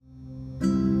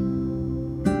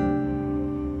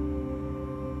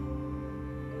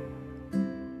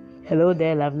Hello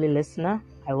there, lovely listener.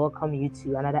 I welcome you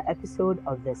to another episode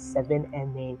of the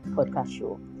 7MA podcast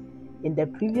show. In the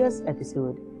previous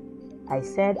episode, I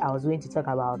said I was going to talk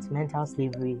about mental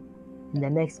slavery in the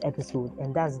next episode,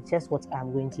 and that's just what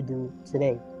I'm going to do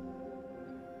today.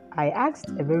 I asked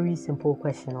a very simple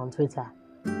question on Twitter.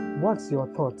 What's your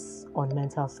thoughts on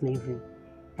mental slavery?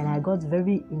 And I got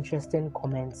very interesting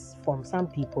comments from some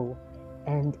people,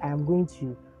 and I'm going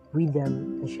to read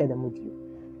them and share them with you.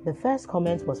 The first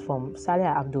comment was from Saleh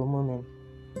Abdul Mumin.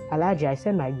 Alhaji, I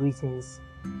send my greetings.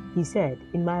 He said,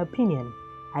 in my opinion,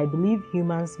 I believe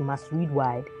humans must read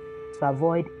wide to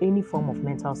avoid any form of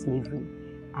mental slavery.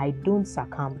 I don't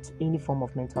succumb to any form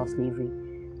of mental slavery.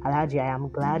 Alhaji, I am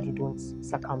glad you don't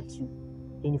succumb to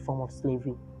any form of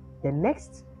slavery. The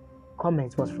next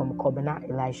comment was from Kobena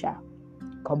Elisha.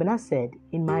 Kobena said,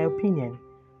 in my opinion,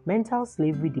 mental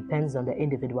slavery depends on the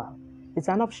individual. It's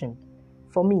an option.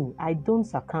 For me, I don't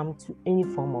succumb to any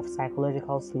form of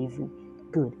psychological slavery.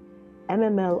 Good.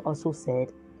 MML also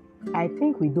said, I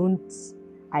think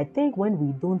when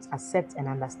we don't accept and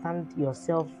understand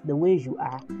yourself the way you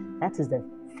are, that is the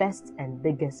first and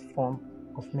biggest form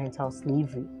of mental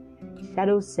slavery.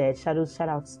 Shadows said, Shadows, shout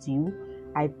outs to you.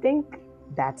 I think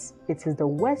that it is the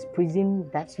worst prison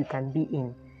that you can be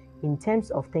in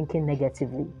terms of thinking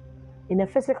negatively. In a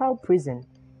physical prison,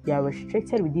 you are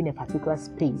restricted within a particular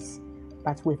space.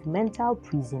 But with mental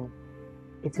prison,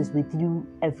 it is with you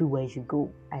everywhere you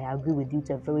go. I agree with you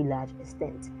to a very large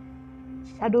extent.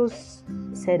 Shadows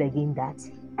said again that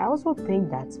I also think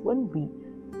that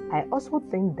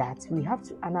we have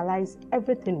to analyze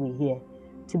everything we hear,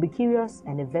 to be curious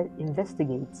and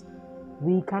investigate.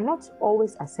 We cannot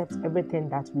always accept everything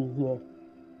that we hear.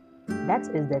 That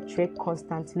is the trick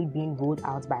constantly being rolled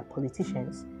out by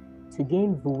politicians to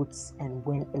gain votes and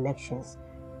win elections.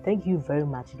 Thank you very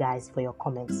much, guys, for your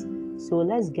comments. So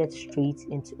let's get straight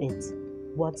into it.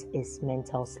 What is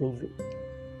mental slavery?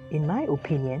 In my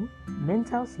opinion,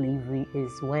 mental slavery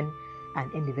is when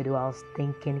an individual's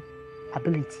thinking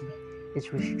ability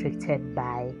is restricted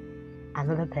by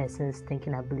another person's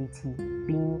thinking ability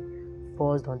being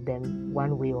forced on them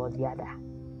one way or the other.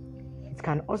 It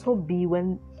can also be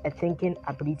when a thinking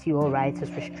ability or right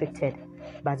is restricted,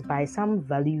 but by some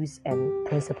values and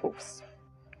principles.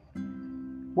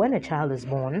 When a child is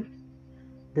born,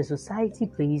 the society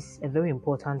plays a very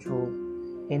important role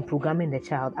in programming the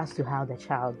child as to how the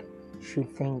child should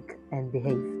think and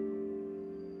behave.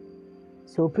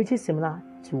 So pretty similar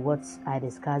to what I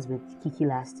discussed with Kiki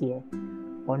last year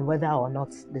on whether or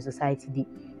not the society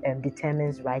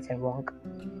determines right and wrong.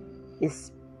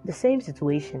 It's the same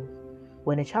situation.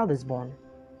 When a child is born,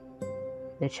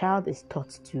 the child is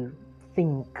taught to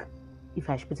think, if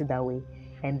I should put it that way,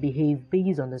 and behave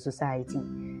based on the society.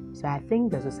 So I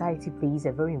think the society plays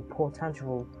a very important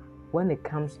role when it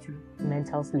comes to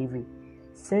mental slavery,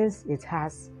 since it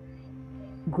has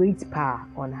great power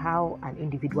on how an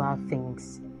individual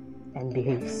thinks and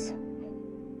behaves.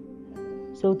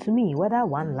 So to me, whether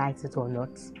one likes it or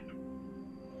not,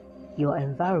 your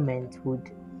environment would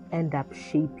end up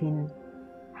shaping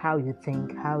how you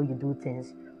think, how you do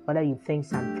things, whether you think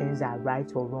some things are right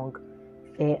or wrong,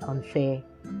 fair, unfair,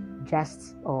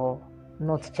 just or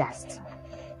not just.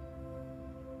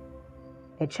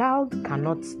 A child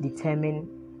cannot determine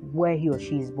where he or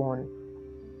she is born,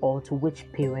 or to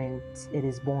which parent it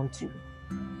is born to,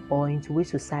 or into which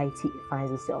society it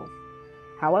finds itself.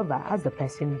 However, as the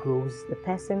person grows, the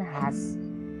person has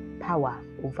power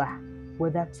over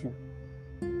whether to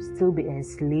still be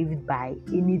enslaved by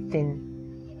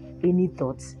anything, any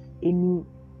thoughts, any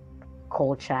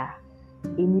culture,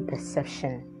 any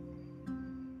perception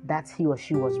that he or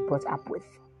she was brought up with.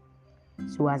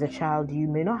 So as a child, you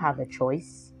may not have a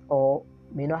choice or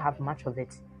may not have much of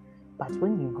it, but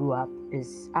when you grow up,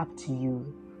 it's up to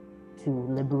you to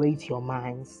liberate your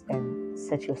minds and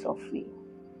set yourself free.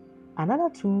 Another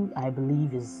tool I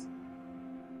believe is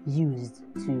used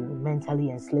to mentally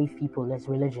enslave people is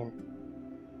religion.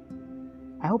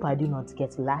 I hope I do not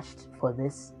get lashed for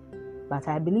this, but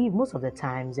I believe most of the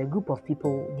times a group of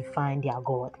people define their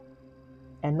God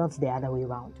and not the other way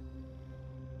around.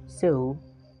 So,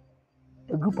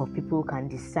 a group of people can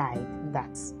decide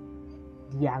that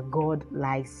their God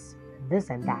likes this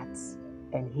and that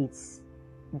and hates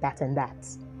that and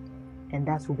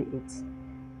that will be it.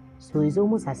 So it's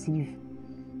almost as if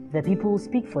the people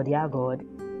speak for their God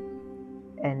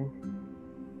and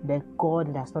the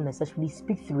God does not necessarily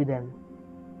speak through them.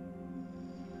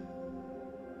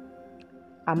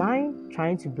 Am I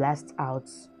trying to blast out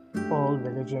all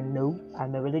religion? No,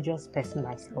 I'm a religious person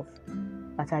myself.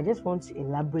 But I just want to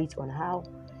elaborate on how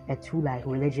a tool like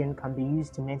religion can be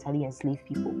used to mentally enslave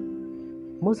people.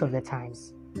 Most of the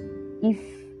times, if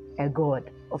a god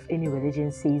of any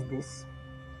religion says this,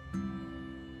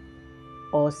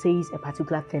 or says a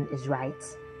particular thing is right,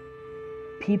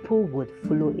 people would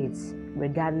follow it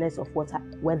regardless of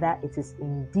whether it is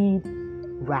indeed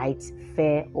right,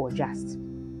 fair, or just.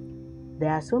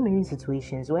 There are so many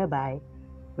situations whereby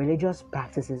religious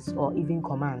practices or even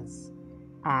commands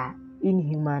are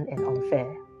inhuman and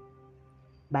unfair.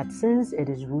 But since it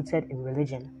is rooted in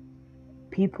religion,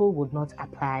 people would not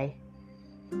apply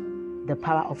the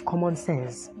power of common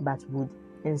sense, but would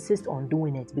insist on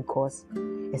doing it because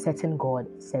a certain God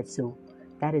said so.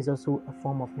 That is also a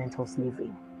form of mental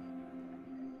slavery.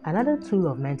 Another tool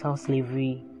of mental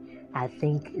slavery I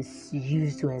think is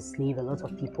used to enslave a lot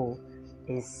of people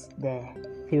is the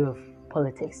theory of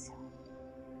politics.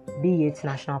 Be it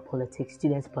national politics,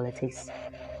 students' politics,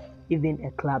 even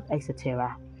a club,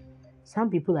 etc. Some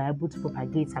people are able to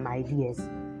propagate some ideas,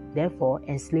 therefore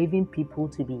enslaving people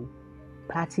to be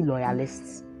party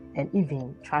loyalists and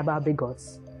even tribal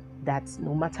bigots that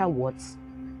no matter what,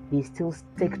 they still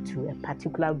stick to a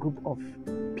particular group of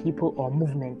people or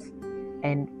movement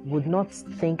and would not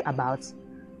think about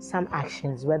some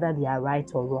actions, whether they are right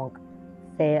or wrong,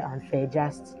 fair, unfair,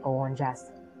 just or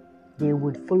unjust. They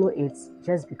would follow it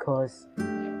just because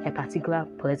a particular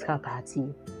political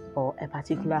party or a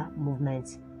particular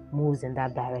movement moves in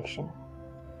that direction.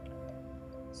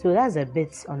 So that's a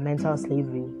bit on mental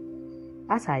slavery.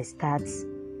 As I start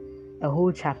a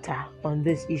whole chapter on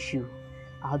this issue,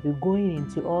 I'll be going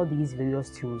into all these various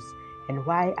tools and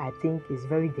why I think it's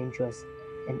very dangerous,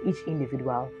 and each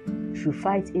individual should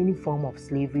fight any form of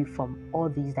slavery from all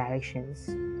these directions.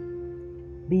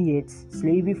 Be it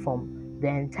slavery from the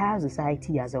entire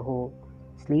society as a whole,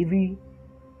 slavery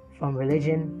from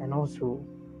religion, and also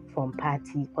from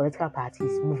political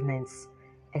parties, movements,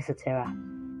 etc.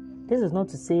 This is not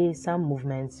to say some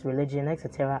movements, religion,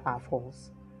 etc. are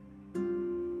false,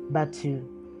 but to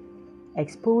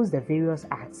expose the various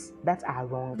acts that are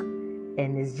wrong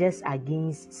and is just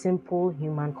against simple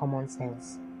human common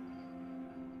sense.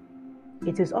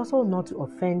 It is also not to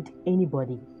offend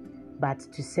anybody, but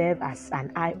to serve as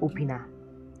an eye-opener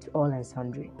to all and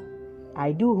sundry.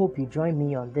 I do hope you join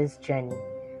me on this journey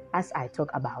as I talk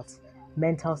about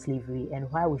mental slavery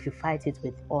and why we should fight it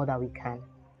with all that we can.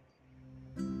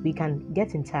 We can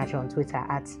get in touch on Twitter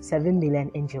at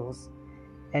 7millionangels.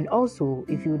 And also,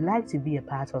 if you would like to be a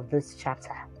part of this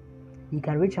chapter, you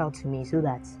can reach out to me so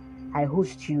that I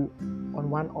host you on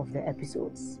one of the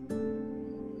episodes.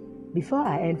 Before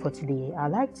I end for today,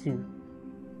 I'd like to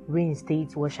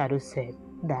reinstate what Shadow said,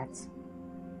 that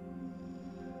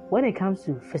when it comes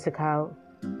to physical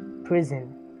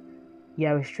prison, you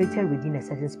are restricted within a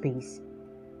certain space,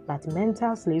 but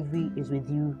mental slavery is with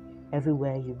you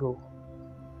everywhere you go.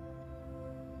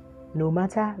 No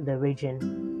matter the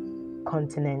region,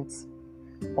 continent,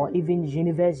 or even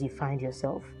universe you find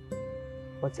yourself,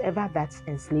 whatever that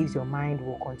enslaves your mind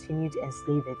will continue to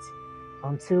enslave it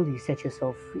until you set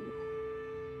yourself free.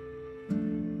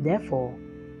 Therefore,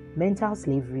 mental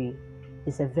slavery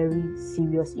is a very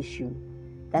serious issue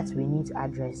that we need to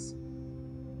address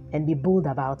and be bold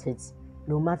about it,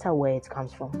 no matter where it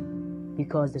comes from,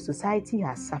 because the society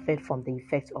has suffered from the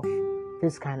effect of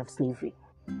this kind of slavery.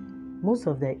 Most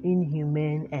of the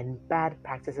inhumane and bad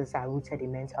practices are rooted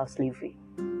in mental slavery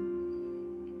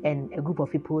and a group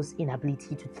of people's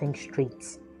inability to think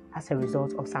straight as a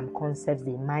result of some concepts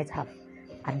they might have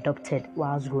adopted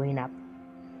whilst growing up,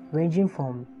 ranging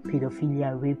from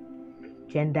pedophilia, rape,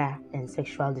 gender and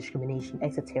sexual discrimination,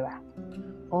 etc.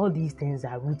 All these things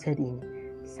are rooted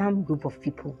in some group of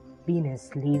people being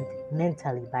enslaved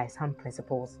mentally by some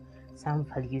principles, some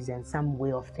values, and some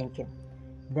way of thinking.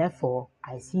 Therefore,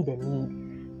 I see the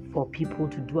need for people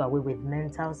to do away with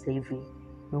mental slavery,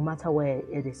 no matter where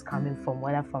it is coming from,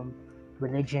 whether from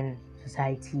religion,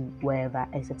 society, wherever,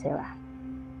 etc.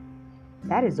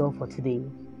 That is all for today.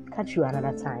 Catch you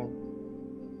another time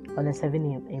on the 7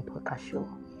 AM podcast show.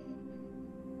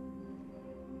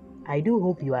 I do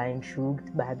hope you are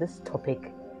intrigued by this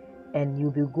topic and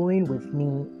you'll be going with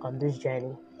me on this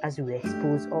journey as we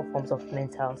expose all forms of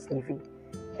mental slavery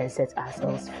and set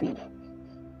ourselves free.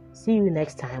 See you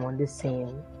next time on this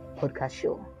same podcast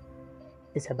show.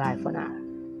 It's a bye for now.